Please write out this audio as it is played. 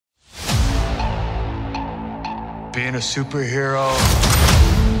Being a superhero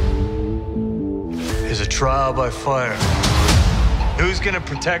is a trial by fire. Who's gonna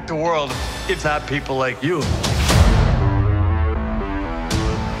protect the world if not people like you?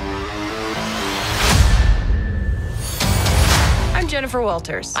 I'm Jennifer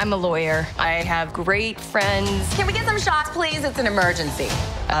Walters. I'm a lawyer. I have great friends. Can we get some shots, please? It's an emergency.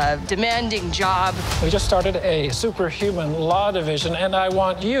 A demanding job. We just started a superhuman law division, and I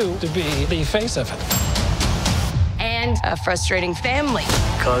want you to be the face of it. And a frustrating family.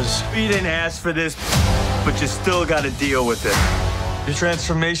 Because you didn't ask for this, but you still gotta deal with it. Your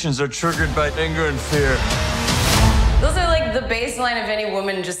transformations are triggered by anger and fear. Those are like the baseline of any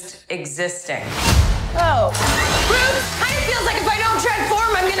woman just existing. Oh. Bruce, kind of feels like if I don't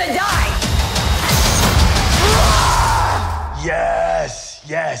transform, I'm gonna die. Yes,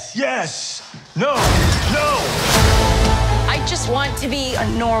 yes, yes. No, no. I just want to be a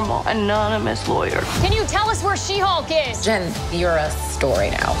normal, anonymous lawyer. Can you tell us where She-Hulk is? Jen, you're a story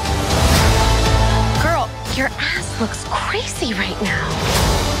now. Girl, your ass looks crazy right now.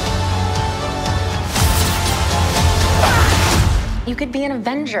 You could be an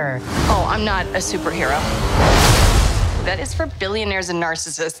Avenger. Oh, I'm not a superhero. That is for billionaires and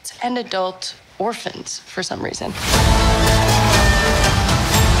narcissists and adult orphans for some reason.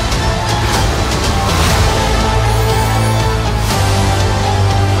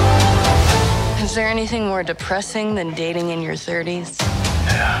 Is there anything more depressing than dating in your 30s?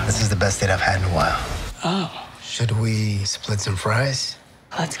 Yeah, this is the best date I've had in a while. Oh. Should we split some fries?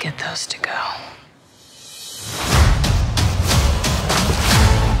 Let's get those to go.